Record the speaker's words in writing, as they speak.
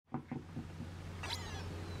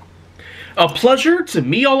A pleasure to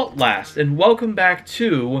me all at last, and welcome back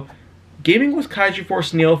to Gaming with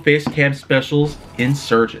KaijuForceNeo Facecam Specials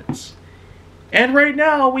Insurgence. And right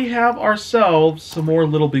now we have ourselves some more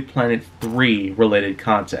Little Big Planet 3 related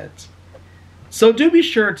content. So do be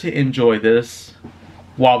sure to enjoy this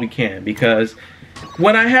while we can, because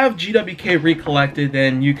when I have GWK recollected,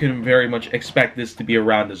 then you can very much expect this to be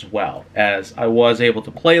around as well, as I was able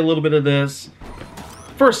to play a little bit of this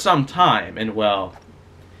for some time, and well,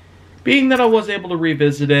 being that I was able to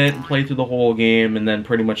revisit it and play through the whole game and then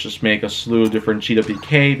pretty much just make a slew of different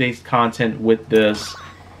GWK-based content with this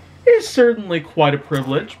is certainly quite a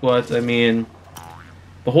privilege, but I mean,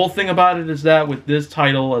 the whole thing about it is that with this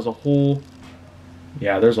title as a whole,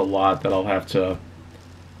 yeah, there's a lot that I'll have to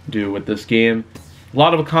do with this game. A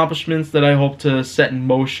lot of accomplishments that I hope to set in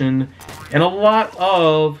motion, and a lot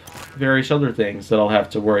of various other things that I'll have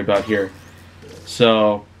to worry about here.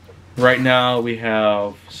 So right now we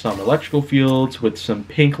have some electrical fields with some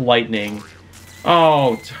pink lightning.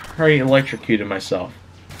 Oh, I electrocuted myself.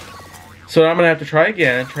 So I'm going to have to try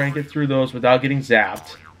again, try and get through those without getting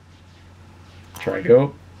zapped. Try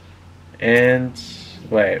go. And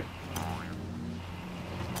wait.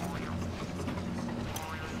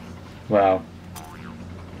 Wow.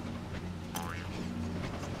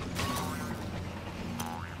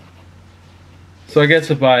 So I guess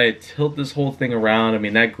if I tilt this whole thing around, I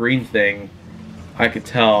mean, that green thing, I could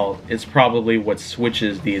tell it's probably what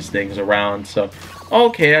switches these things around. So,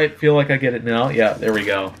 okay, I feel like I get it now. Yeah, there we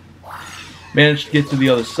go. Managed to get to the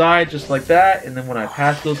other side just like that. And then when I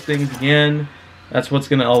pass those things again, that's what's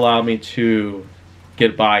going to allow me to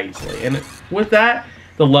get by easily. And with that,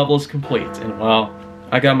 the level is complete. And well,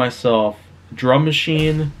 I got myself a drum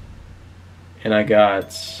machine, and I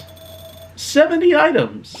got 70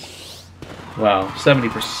 items. Wow,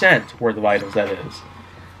 70% worth of items, that is.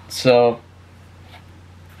 So,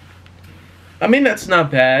 I mean, that's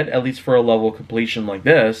not bad, at least for a level completion like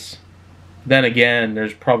this. Then again,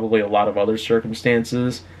 there's probably a lot of other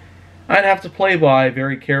circumstances I'd have to play by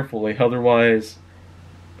very carefully, otherwise,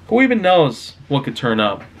 who even knows what could turn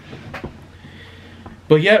up.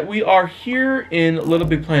 But yet, we are here in Little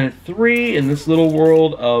Big Planet 3, in this little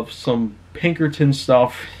world of some Pinkerton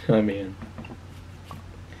stuff. I mean,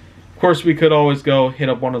 of course, we could always go hit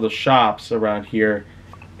up one of the shops around here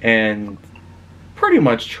and pretty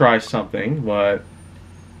much try something, but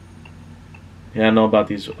yeah, I know about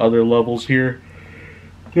these other levels here.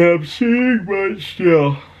 Yeah, I'm seeing, but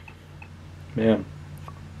still, man,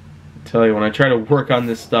 I tell you, when I try to work on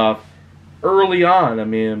this stuff early on, I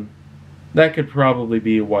mean, that could probably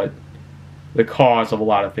be what the cause of a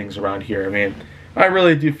lot of things around here. I mean, I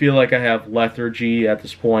really do feel like I have lethargy at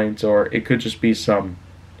this point, or it could just be some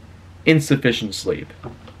insufficient sleep.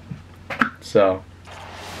 So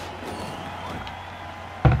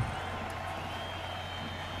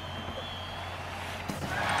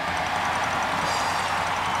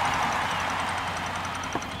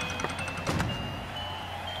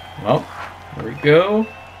well, there we go.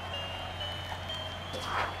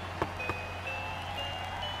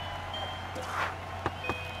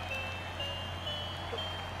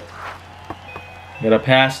 Gotta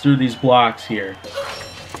pass through these blocks here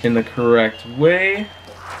in the correct way.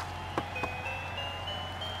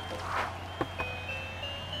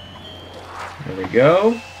 There we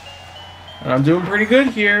go. And I'm doing pretty good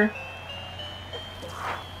here.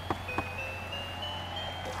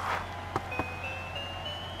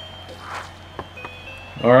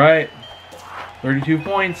 Alright. 32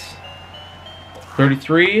 points.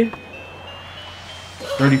 33.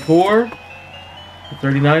 34.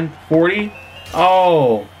 39. 40.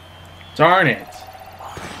 Oh, darn it.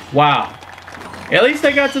 Wow. At least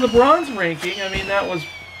I got to the bronze ranking. I mean, that was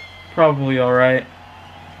probably alright.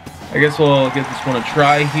 I guess we'll give this one a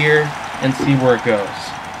try here and see where it goes.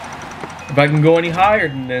 If I can go any higher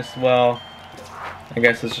than this, well, I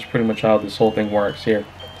guess this is pretty much how this whole thing works here.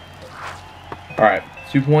 Alright,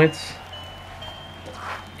 2 points.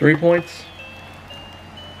 3 points.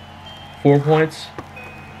 4 points.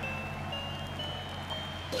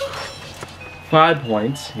 5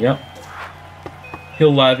 points, yep.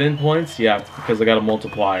 11 points, yeah, because I got a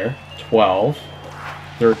multiplier. 12,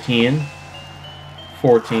 13,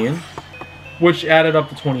 14, which added up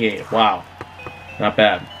to 28. Wow, not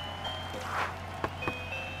bad.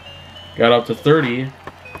 Got up to 30,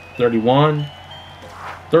 31,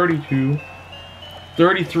 32,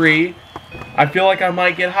 33. I feel like I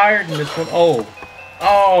might get higher than this one.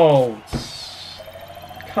 Oh,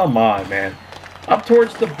 come on, man. Up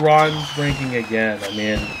towards the bronze ranking again. I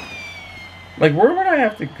mean, like, where would I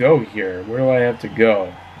have to go here? Where do I have to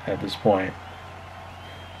go at this point?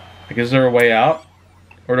 Like, is there a way out?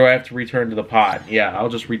 Or do I have to return to the pod? Yeah, I'll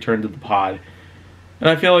just return to the pod. And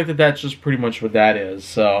I feel like that's just pretty much what that is.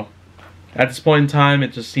 So, at this point in time,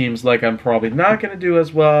 it just seems like I'm probably not going to do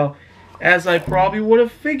as well as I probably would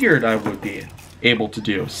have figured I would be able to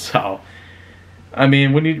do. So, I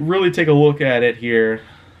mean, when you really take a look at it here,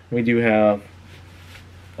 we do have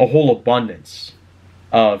a whole abundance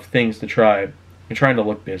of things to try. I'm trying to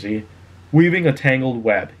look busy. Weaving a tangled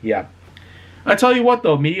web. Yeah. I tell you what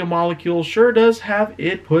though, Media Molecule sure does have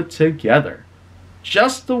it put together.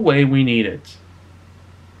 Just the way we need it.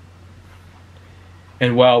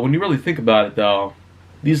 And well, when you really think about it though,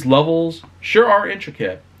 these levels sure are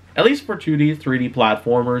intricate. At least for 2D, 3D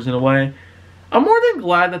platformers in a way. I'm more than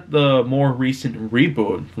glad that the more recent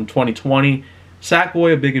reboot from 2020,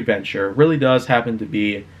 Sackboy: A Big Adventure, really does happen to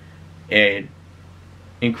be an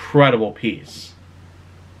incredible piece.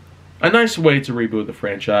 A nice way to reboot the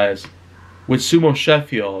franchise with Sumo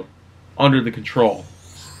Sheffield under the control.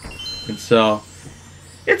 And so,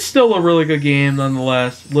 it's still a really good game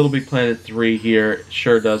nonetheless. Little Big Planet 3 here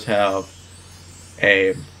sure does have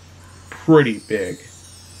a pretty big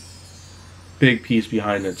piece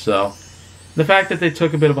behind it. So, the fact that they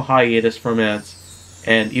took a bit of a hiatus from it,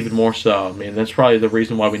 and even more so, I mean, that's probably the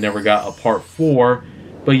reason why we never got a part 4,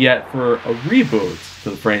 but yet for a reboot to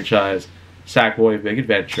the franchise, Sackboy: A Big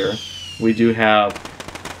Adventure, we do have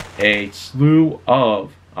a slew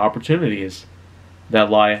of opportunities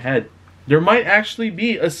that lie ahead. There might actually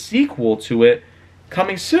be a sequel to it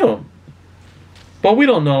coming soon, but we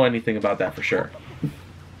don't know anything about that for sure.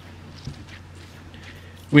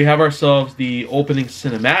 We have ourselves the opening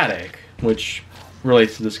cinematic, which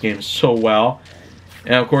relates to this game so well.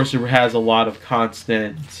 And of course, it has a lot of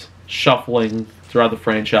constant shuffling throughout the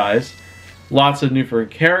franchise. Lots of new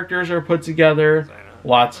characters are put together.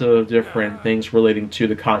 Lots of different things relating to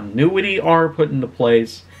the continuity are put into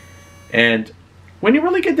place. And when you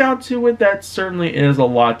really get down to it, that certainly is a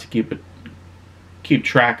lot to keep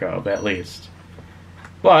track of, at least.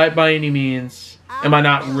 But by any means, am I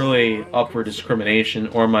not really up for discrimination,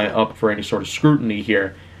 or am I up for any sort of scrutiny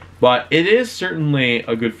here? But it is certainly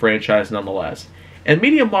a good franchise nonetheless. And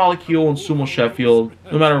Media Molecule and Sumo Sheffield,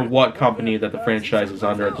 no matter what company that the franchise is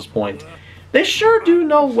under at this point, they sure do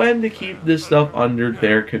know when to keep this stuff under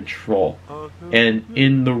their control and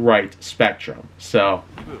in the right spectrum. So,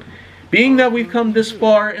 being that we've come this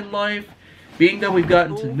far in life, being that we've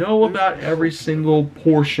gotten to know about every single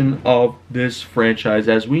portion of this franchise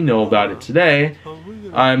as we know about it today,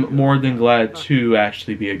 I'm more than glad to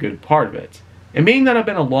actually be a good part of it. And being that I've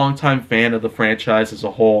been a longtime fan of the franchise as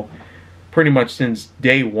a whole, pretty much since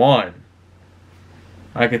day one,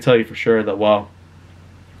 I can tell you for sure that, well,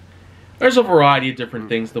 there's a variety of different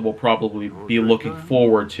things that we'll probably be looking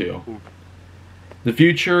forward to. The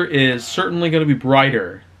future is certainly going to be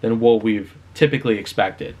brighter than what we've typically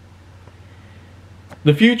expected.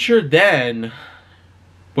 The future then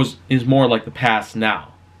is more like the past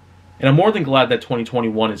now. And I'm more than glad that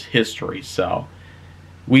 2021 is history, so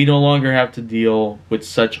we no longer have to deal with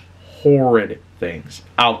such horrid things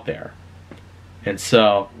out there. And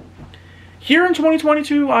so, here in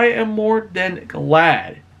 2022, I am more than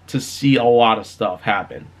glad to see a lot of stuff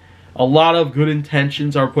happen. A lot of good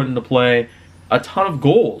intentions are put into play. A ton of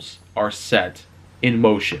goals are set in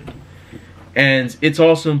motion. And it's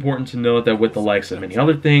also important to note that with the likes of many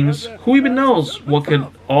other things, who even knows what could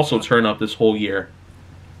also turn up this whole year.